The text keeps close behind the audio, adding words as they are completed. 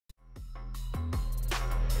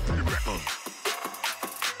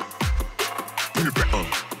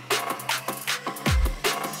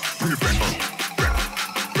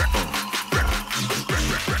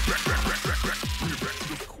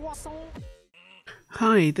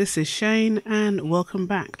Hi, this is Chaynne, and welcome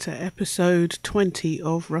back to episode 20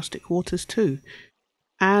 of Rustic Waters 2.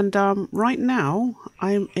 And right now,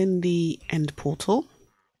 I'm in the end portal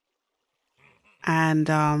and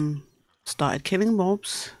started killing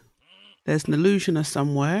mobs. There's an illusioner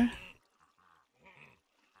somewhere,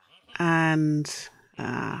 and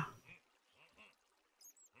there's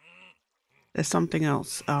something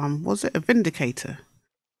else. Was it a vindicator?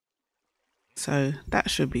 So that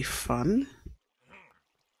should be fun.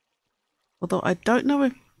 Although I don't know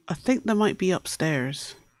if I think they might be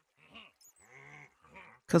upstairs,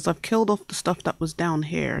 because I've killed off the stuff that was down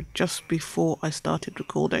here just before I started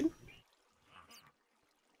recording.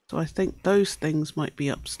 So I think those things might be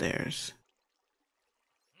upstairs.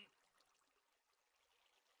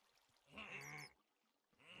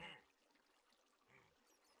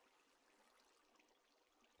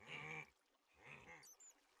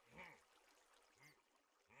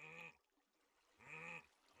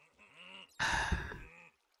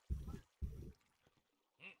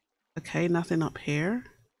 Okay, nothing up here.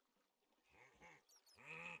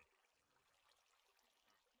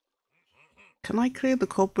 Can I clear the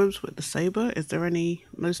cobwebs with the saber? Is there any?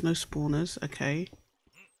 There's no spawners. Okay.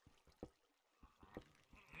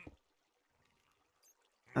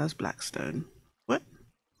 That's blackstone. What?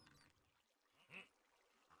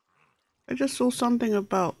 I just saw something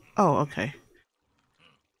about... Oh, okay.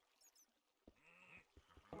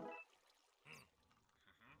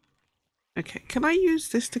 Okay, can I use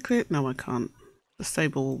this to clear? No, I can't. The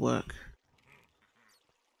saber will work.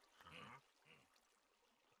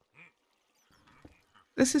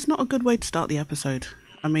 This is not a good way to start the episode.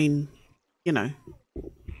 I mean, you know.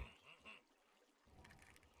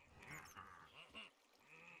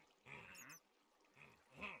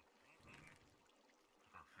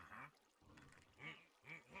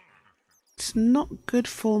 It's not good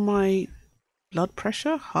for my blood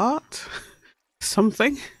pressure, heart,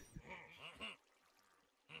 something.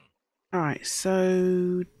 Alright,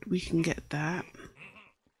 so we can get that.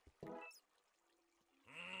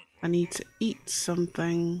 I need to eat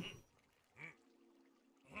something.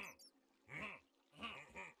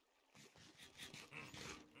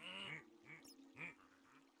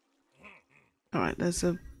 Alright, there's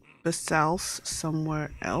a basalt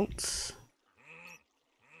somewhere else.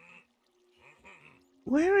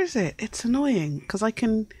 Where is it? It's annoying because I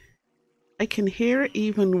can hear it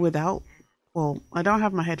even without, well, I don't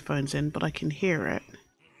have my headphones in, but I can hear it.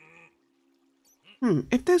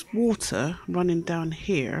 If there's water running down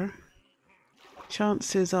here,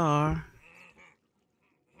 chances are...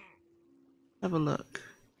 Have a look.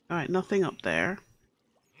 Alright, nothing up there.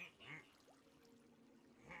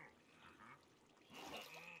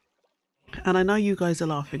 And I know you guys are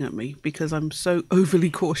laughing at me because I'm so overly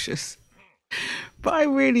cautious. But I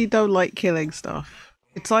really don't like killing stuff.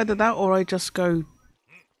 It's either that or I just go,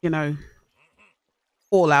 you know,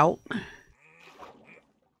 all out.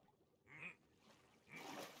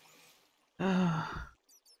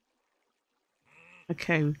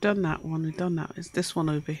 Okay, we've done that one. We've done that. It's this one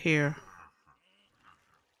over here.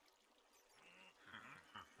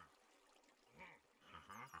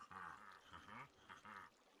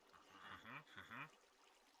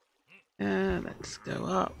 Let's go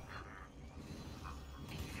up.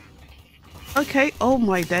 Okay, oh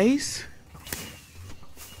my days.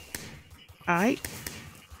 Alright.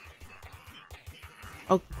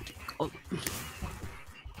 Oh, oh.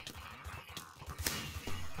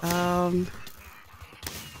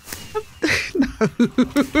 No.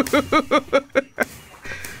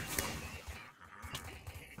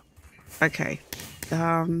 Okay.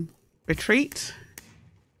 Retreat.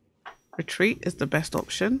 Retreat is the best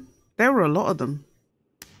option. There were a lot of them.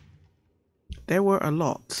 There were a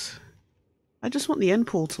lot. I just want the end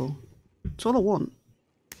portal. That's all I want.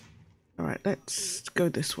 Alright, let's go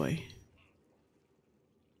this way.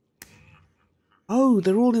 Oh,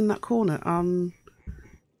 they're all in that corner.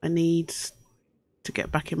 I need to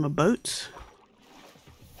get back in my boat.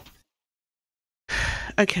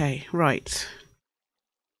 Okay, right.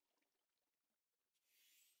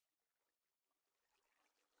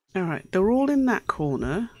 Alright, they're all in that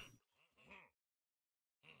corner.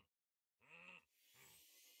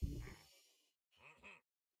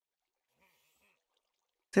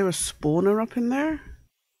 Is there a spawner up in there?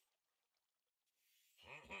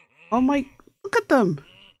 Oh my, look at them!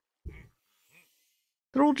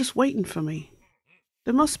 They're all just waiting for me.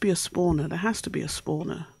 There must be a spawner. There has to be a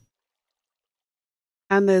spawner.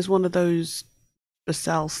 And there's one of those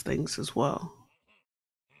basalt things as well.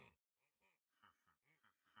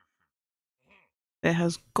 There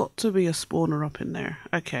has got to be a spawner up in there.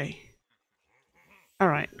 Okay.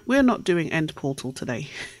 Alright, we're not doing end portal today.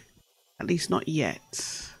 At least not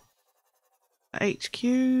yet. HQ?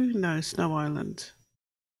 No, Snow Island.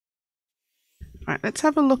 Right, let's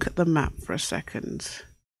have a look at the map for a second.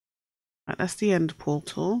 Right, that's the end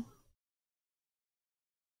portal.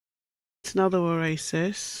 It's another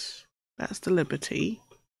oasis. That's the Liberty.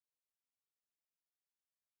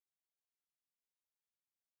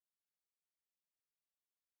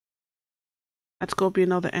 That's got to be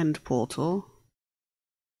another end portal.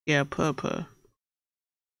 Yeah, purple.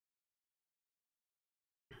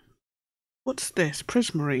 What's this?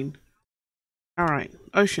 Prismarine. Alright,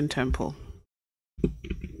 Ocean Temple.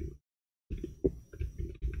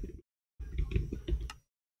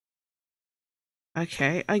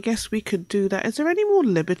 Okay, I guess we could do that. Is there any more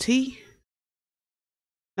Liberty?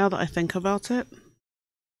 Now that I think about it. You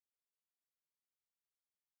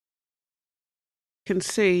can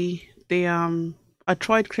see the I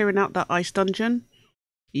tried clearing out that ice dungeon.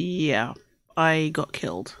 Yeah, I got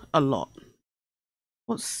killed a lot.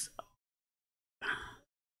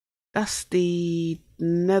 That's the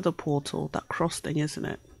nether portal, that cross thing, isn't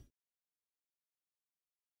it?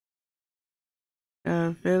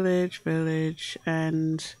 Village,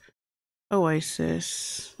 and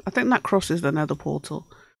oasis. I think that crosses the nether portal.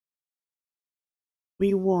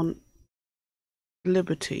 We want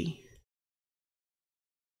Liberty.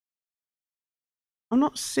 I'm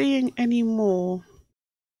not seeing any more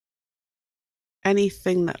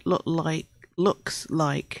anything that looks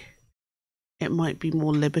like it might be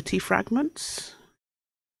more Liberty fragments.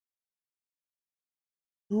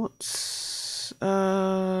 What's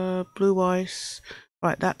blue ice?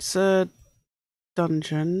 Right, that's a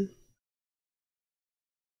dungeon.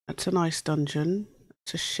 That's a nice dungeon.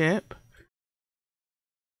 It's a ship.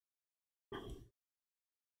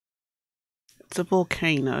 It's a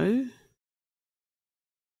volcano.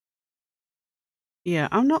 Yeah,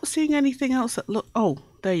 I'm not seeing anything else that look. Oh,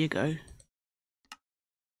 there you go.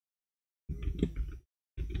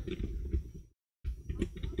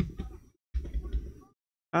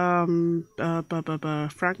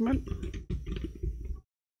 Fragment.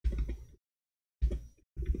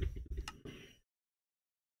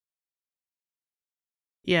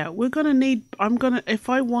 Yeah, we're gonna need. If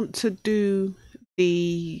I want to do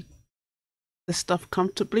the stuff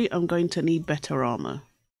comfortably, I'm going to need better armor.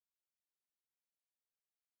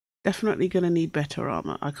 Definitely gonna need better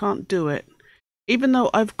armor. I can't do it, even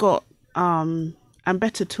though I've got and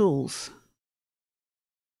better tools.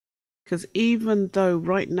 Because even though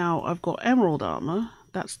right now I've got emerald armor,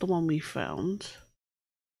 that's the one we found.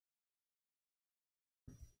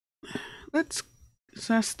 So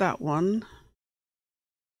that's that one.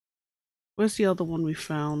 Where's the other one we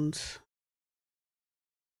found?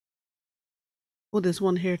 Oh, there's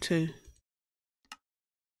one here too.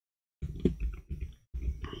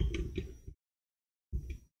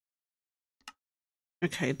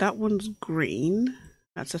 Okay, that one's green.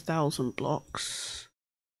 That's 1,000 blocks.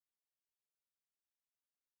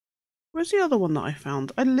 Where's the other one that I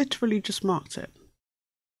found? I literally just marked it.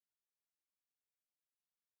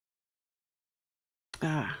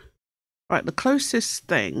 Ah. Right, the closest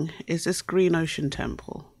thing is this green ocean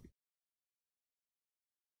temple.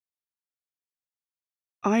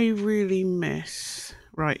 I really miss...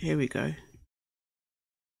 Right, here we go.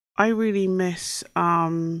 I really miss...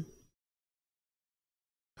 Have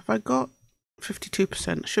I got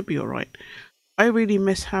 52%? Should be alright. I really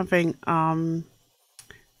miss having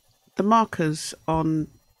the markers on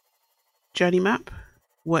journey map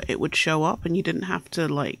where it would show up and you didn't have to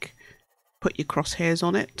like put your crosshairs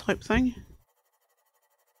on it type thing.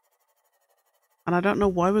 And I don't know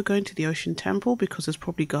why we're going to the ocean temple, because there's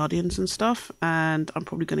probably guardians and stuff and I'm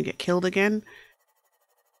probably going to get killed again.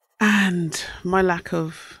 And my lack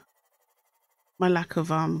of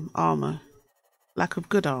armor, lack of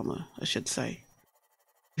good armor, I should say,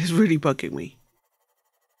 is really bugging me.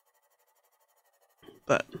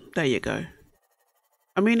 But there you go.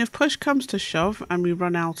 I mean, if push comes to shove and we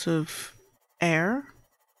run out of air,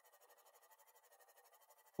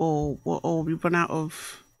 or we run out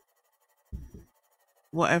of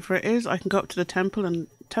whatever it is, I can go up to the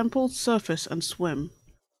temple surface and swim.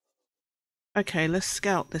 Okay, let's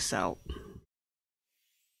scout this out.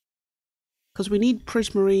 Because we need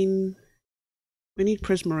prismarine. We need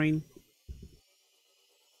prismarine.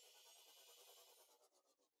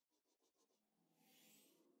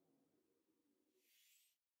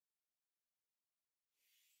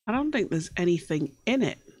 I don't think there's anything in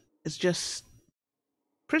it. It's just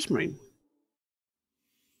prismarine.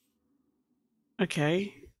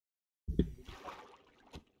 Okay.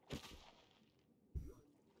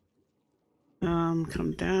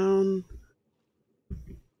 Come down.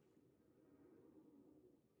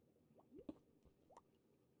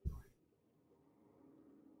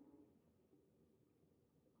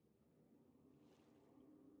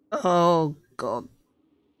 Oh, God.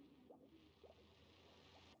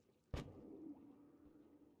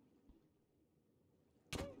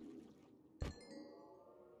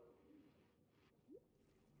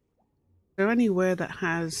 Is there anywhere that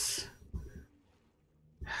has...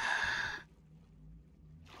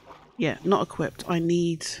 Yeah, not equipped. I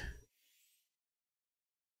need...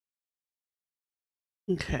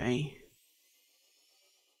 Okay.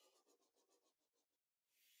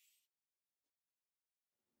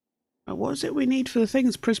 What is it we need for the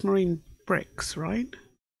things? Prismarine bricks, right?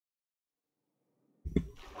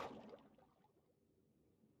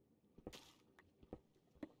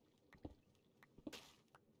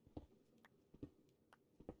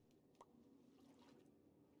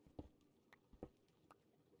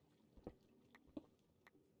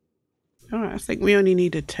 Alright, I think we only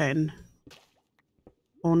needed 10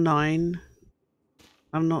 or 9.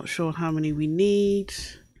 I'm not sure how many we need.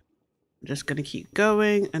 I'm just going to keep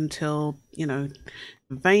going until, you know,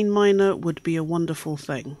 vein miner would be a wonderful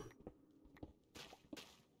thing.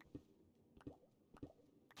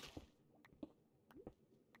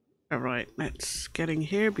 Alright, let's get in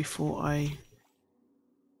here before I...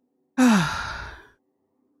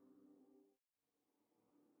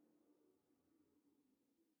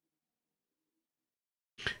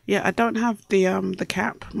 Yeah, I don't have the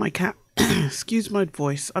cap. My cap. Excuse my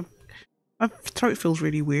voice. My throat feels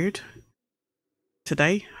really weird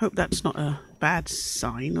today. Hope that's not a bad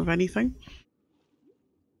sign of anything.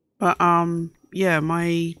 But yeah,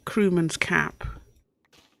 my crewman's cap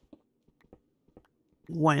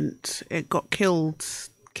went. It got killed.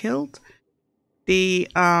 Killed? The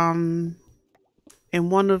in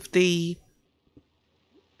one of the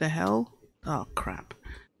hell? Oh crap.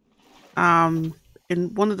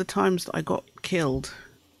 In one of the times that I got killed,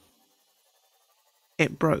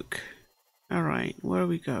 it broke. Alright, where are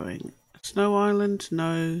we going? Snow Island?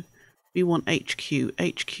 No. We want HQ.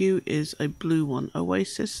 HQ is a blue one.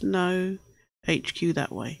 Oasis? No. HQ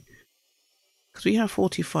that way. Because we have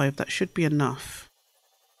 45. That should be enough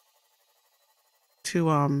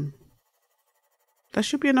to, that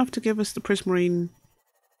should be enough to give us the prismarine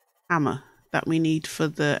hammer that we need for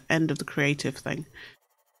the end of the creative thing.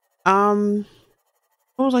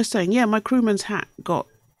 What was I saying? Yeah, my crewman's hat got...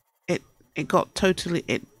 It got totally...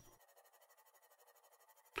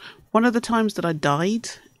 One of the times that I died,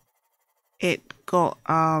 it got,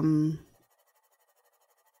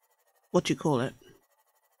 what do you call it?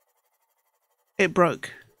 It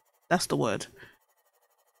broke. That's the word.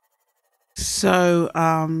 So,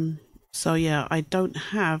 so yeah, I don't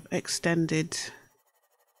have extended...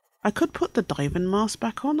 I could put the diving mask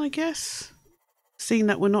back on, I guess. Seeing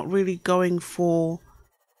that we're not really going for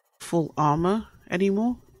full armor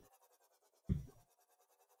anymore.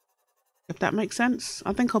 If that makes sense.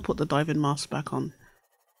 I think I'll put the diving mask back on.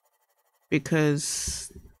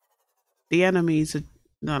 Because the enemies are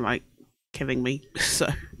like killing me. So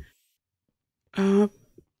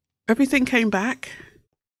everything came back.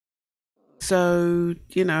 So,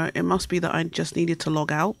 you know, it must be that I just needed to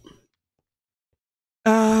log out.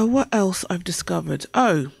 What else I've discovered?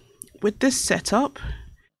 Oh, with this setup,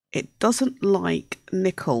 it doesn't like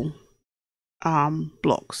nickel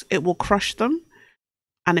blocks. It will crush them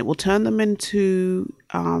and it will turn them into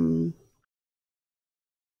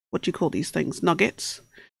what do you call these things? Nuggets.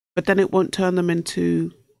 But then it won't turn them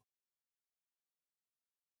into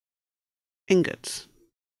ingots.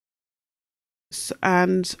 So,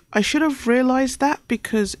 and I should have realized that,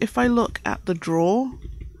 because if I look at the drawer,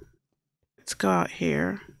 let's go out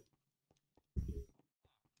here.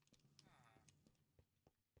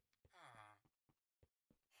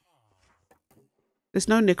 There's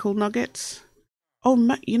no nickel nuggets.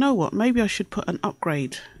 Oh, you know what? Maybe I should put an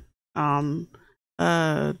upgrade.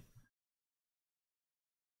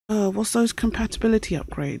 What's those compatibility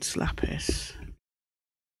upgrades, Lapis?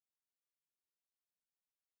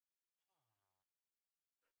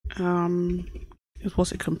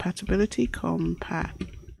 Was it compatibility?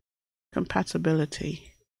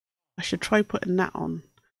 Compatibility. I should try putting that on.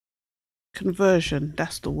 Conversion,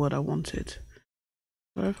 that's the word I wanted.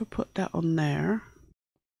 So if I put that on there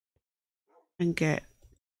and get,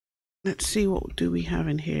 let's see, what do we have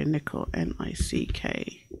in here? Nickel,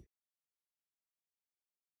 N-I-C-K.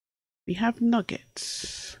 We have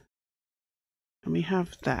nuggets. And we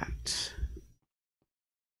have that.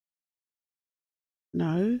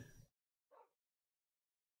 No.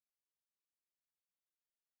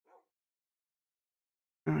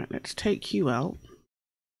 Alright, let's take you out.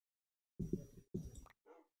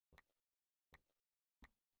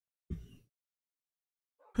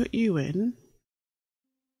 Put you in.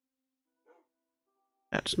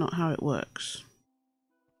 That's not how it works.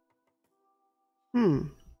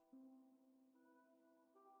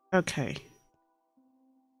 Okay.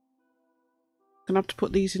 Gonna have to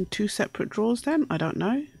put these in 2 separate drawers then? I don't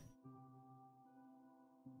know.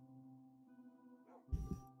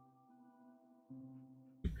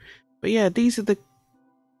 But yeah, these are the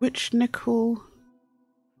witch nickel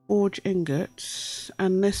forge ingots,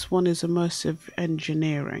 and this one is immersive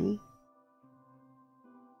engineering.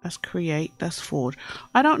 That's create, that's forge.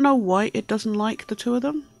 I don't know why it doesn't like the 2 of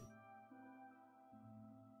them.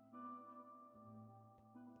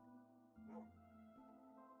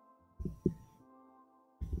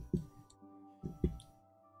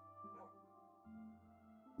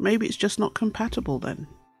 Maybe it's just not compatible then.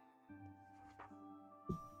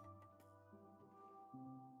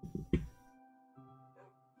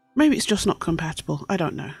 Maybe it's just not compatible. I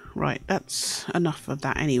don't know. Right, that's enough of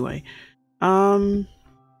that anyway. Create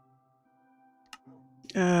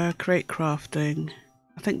crafting.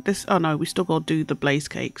 I think this, oh no, we still gotta do the blaze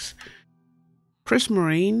cakes.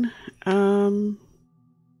 Prismarine.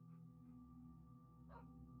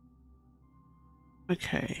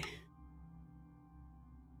 Okay.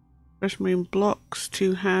 Prismarine blocks,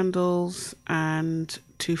 2 handles, and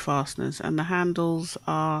 2 fasteners. And the handles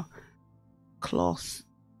are cloth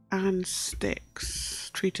and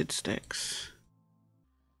sticks, treated sticks.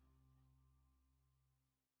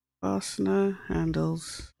 Fastener,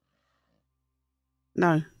 handles.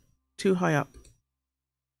 No, too high up.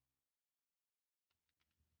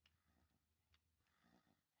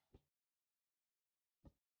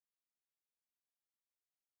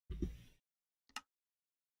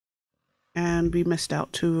 And we missed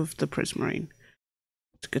out 2 of the prismarine.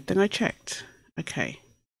 It's a good thing I checked. Okay.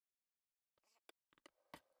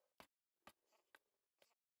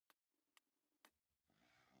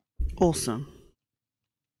 Awesome.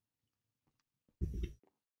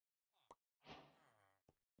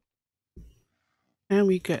 And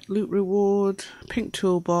we get loot reward, pink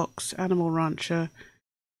toolbox, animal rancher,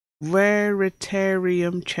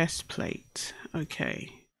 raritarium chest plate. Okay.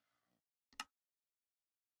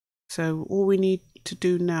 So all we need to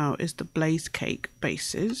do now is the blaze cake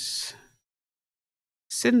bases.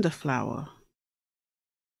 Cinder flour.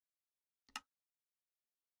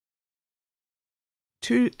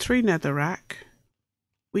 3 netherrack,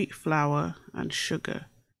 wheat flour, and sugar.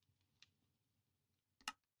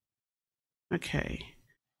 Okay.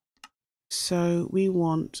 So we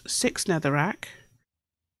want 6 netherrack,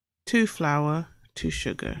 2 flour, 2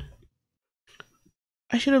 sugar.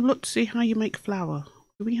 I should have looked to see how you make flour.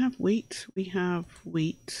 Do we have wheat? We have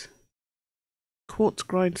wheat. Quartz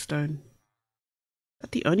grindstone. Is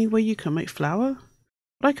that the only way you can make flour?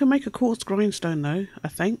 But I can make a quartz grindstone though, I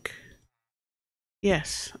think.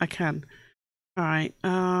 Yes, I can. Alright,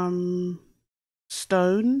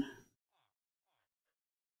 stone,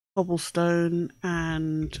 cobblestone,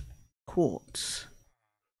 and quartz.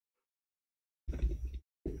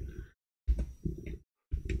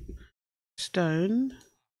 Stone,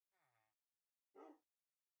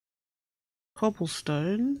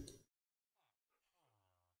 cobblestone,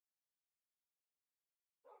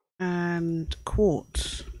 and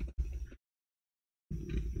quartz.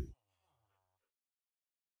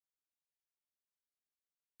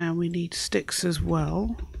 And we need sticks as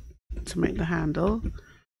well to make the handle.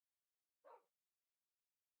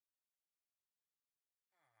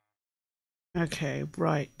 Okay,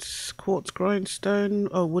 right. Quartz grindstone.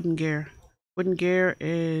 Oh, wooden gear. Wooden gear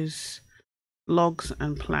is logs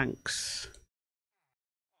and planks.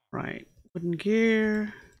 Right. Wooden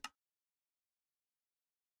gear.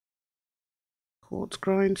 Quartz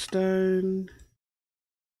grindstone.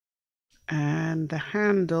 And the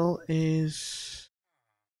handle is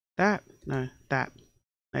that. No, that.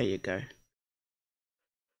 There you go.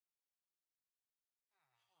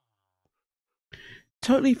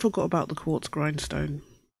 Totally forgot about the quartz grindstone.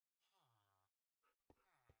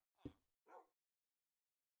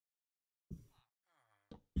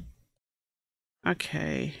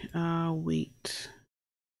 Okay, wheat.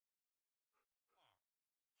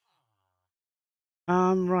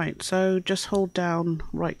 Right, so just hold down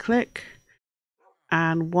right click,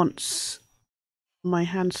 and once my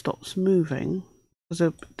hand stops moving,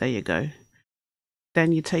 so there you go,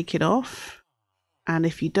 then you take it off, and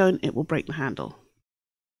if you don't, it will break the handle.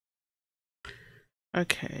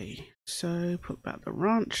 Okay, so put back the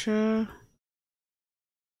rancher.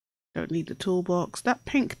 Don't need the toolbox. That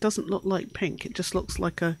pink doesn't look like pink, it just looks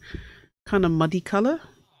like a kind of muddy color.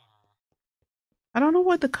 I don't know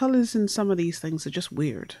why the colors in some of these things are just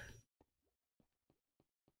weird.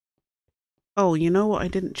 Oh, you know what I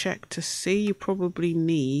didn't check to see? You probably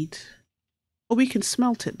need... Oh, we can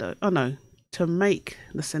smelt it though. Oh no, to make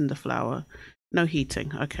the cinder flour, No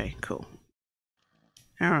heating. Okay, cool.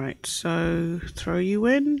 Alright, so throw you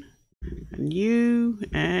in, and you,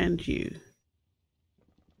 and you.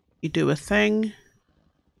 You do a thing.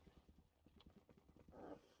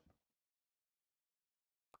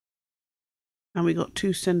 And we got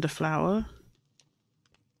 2 cinder flour.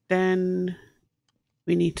 Then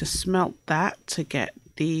we need to smelt that to get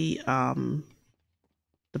the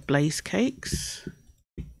blaze cakes.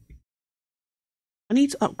 I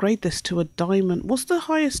need to upgrade this to a diamond. What's the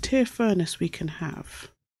highest tier furnace we can have?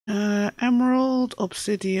 Emerald,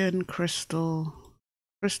 obsidian, crystal.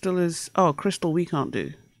 Crystal is... Oh, crystal we can't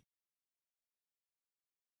do.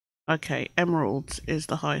 Okay, emeralds is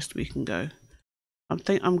the highest we can go. I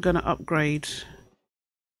think I'm going to upgrade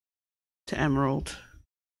to emerald.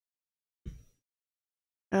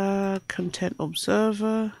 Content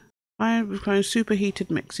observer. I am requiring superheated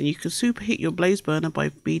mixing. You can superheat your blaze burner by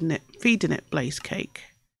feeding it blaze cake.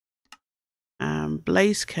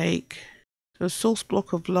 Blaze cake. So a source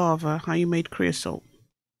block of lava. How you made creosote?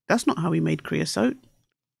 That's not how we made creosote.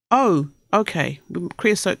 Oh, okay.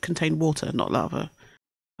 Creosote contained water, not lava.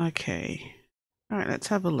 Okay. All right, let's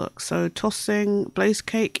have a look. So tossing blaze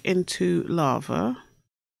cake into lava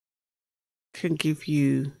can give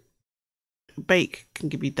you... Bake can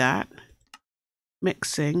give you that.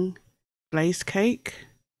 Mixing blaze cake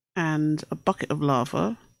and a bucket of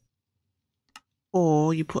lava.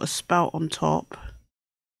 Or you put a spout on top.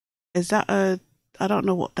 Is that a... I don't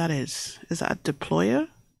know what that is. Is that a deployer?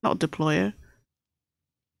 Not a deployer.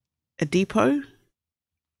 A depot?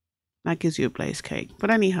 That gives you a blaze cake.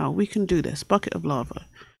 But anyhow, we can do this. Bucket of lava.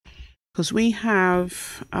 Because we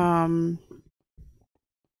have a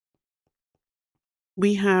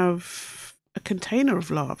container of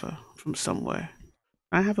lava from somewhere.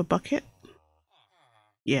 I have a bucket.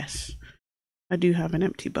 Yes, I do have an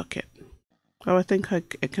empty bucket. Oh, I think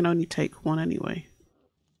it can only take one anyway.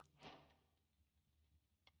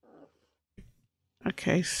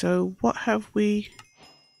 Okay, so what have we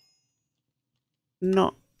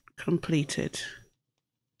not completed?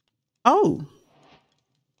 Oh,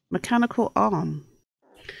 mechanical arm.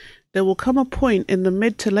 There will come a point in the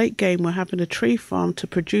mid to late game where having a tree farm to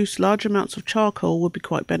produce large amounts of charcoal would be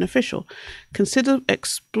quite beneficial. Consider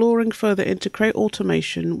exploring further integrate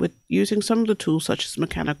automation with using some of the tools such as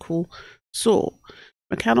mechanical saw.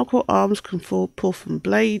 Mechanical arms can pull from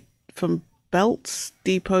belts,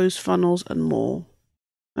 depots, funnels, and more.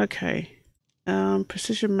 Okay.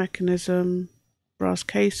 Precision mechanism, brass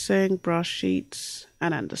casing, brass sheets,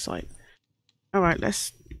 and andesite. Alright,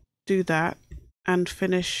 let's do that and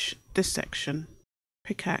finish this section.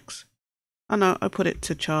 Pickaxe. Oh no, I put it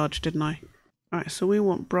to charge, didn't I? Alright, so we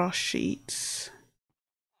want brass sheets.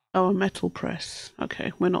 Oh, a metal press.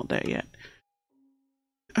 Okay, we're not there yet.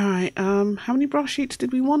 Alright, how many brass sheets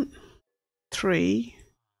did we want? 3.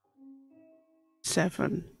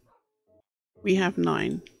 7. We have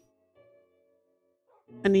 9.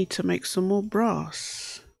 I need to make some more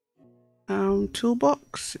brass.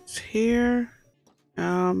 Toolbox, it's here.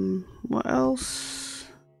 What else?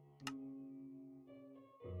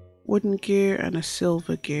 Wooden gear and a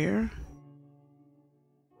silver gear.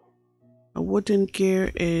 A wooden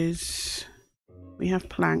gear is... We have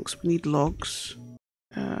planks, we need logs.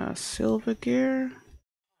 Silver gear.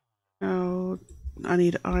 Oh, I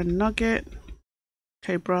need iron nugget.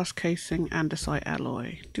 Okay, brass casing, andesite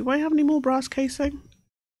alloy. Do I have any more brass casing?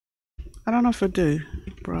 I don't know if I do.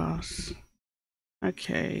 Brass.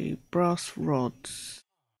 Okay, brass rods.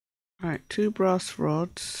 Alright, 2 brass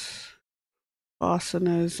rods,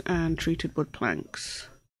 fasteners, and treated wood planks.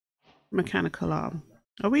 Mechanical arm.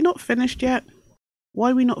 Are we not finished yet?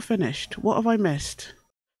 Why are we not finished? What have I missed?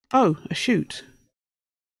 Oh, a chute.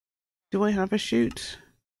 Do I have a chute?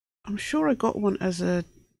 I'm sure I got one as a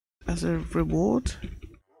reward.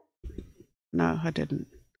 No, I didn't.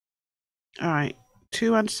 Alright,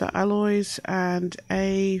 2 andesite alloys and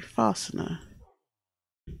a fastener.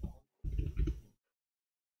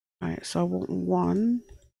 Alright, so I want 1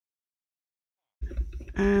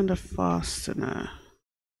 and a fastener.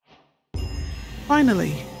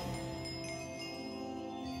 Finally!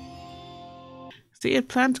 See, I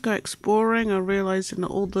planned to go exploring. I'm realizing that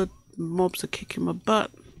all the mobs are kicking my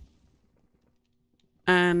butt.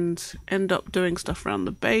 And end up doing stuff around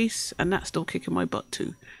the base, and that's still kicking my butt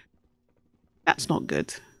too. That's not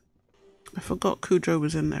good. I forgot Kudro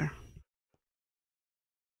was in there.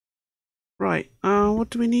 Right, what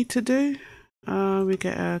do we need to do? We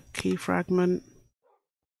get a key fragment.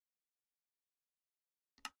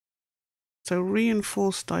 So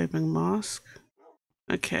reinforced diving mask.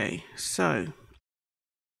 Okay, so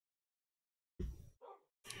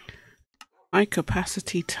high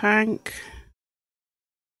capacity tank.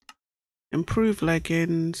 improved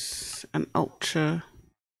leggings, and ultra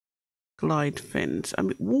glide fins. I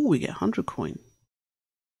mean, ooh, we get 100 coin.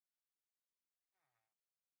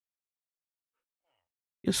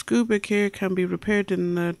 Your scuba gear can be repaired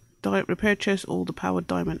in the repair chest or the powered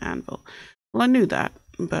diamond anvil. Well, I knew that,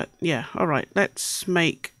 but yeah, alright, let's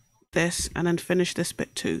make this and then finish this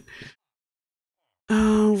bit too.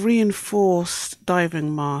 Reinforced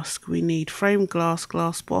diving mask. We need frame glass,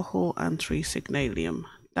 glass bottle, and 3 signalium.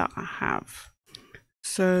 That I have.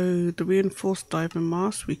 So the reinforced diving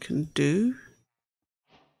mask we can do.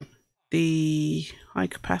 The high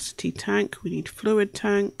capacity tank, we need fluid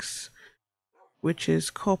tanks, which is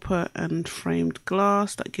copper and framed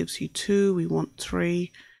glass. That gives you 2. We want 3.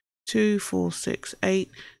 2, 4, 6, 8.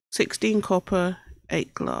 16 copper,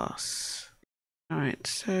 8 glass. Alright,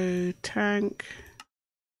 so tank.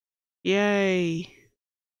 Yay!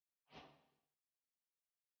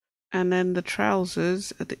 And then the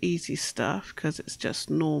trousers are the easy stuff because it's just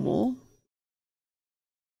normal.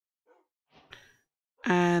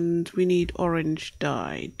 And we need orange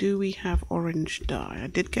dye. Do we have orange dye? I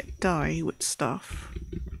did get dye with stuff.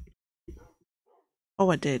 Oh,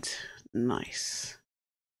 I did. Nice.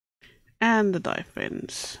 And the dye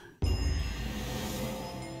fins.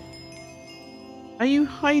 Are you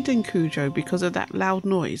hiding, Cujo, because of that loud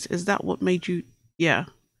noise? Is that what made you... Yeah,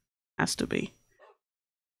 has to be.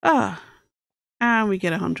 Ah, and we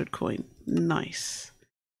get 100 coin. Nice.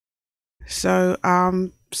 So,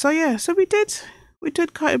 yeah, so we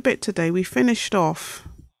did quite a bit today. We finished off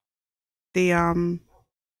the,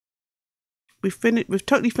 we've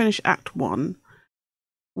totally finished Act 1.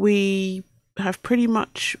 We have pretty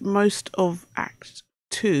much most of Act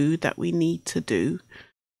 2 that we need to do.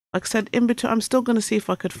 Like I said, in between, I'm still going to see if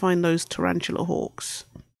I could find those tarantula hawks.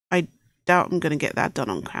 I doubt I'm going to get that done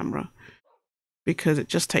on camera because it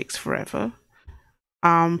just takes forever.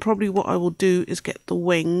 Probably what I will do is get the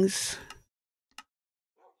wings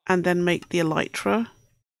and then make the elytra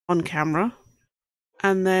on camera.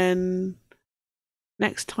 And then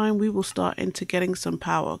next time we will start into getting some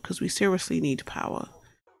power because we seriously need power.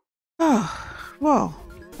 Oh, well,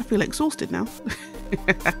 I feel exhausted now.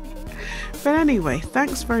 But anyway,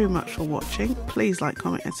 thanks very much for watching. Please like,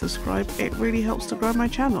 comment and subscribe. It really helps to grow my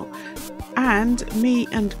channel. And me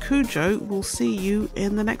and Cujo will see you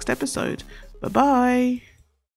in the next episode. Bye-bye.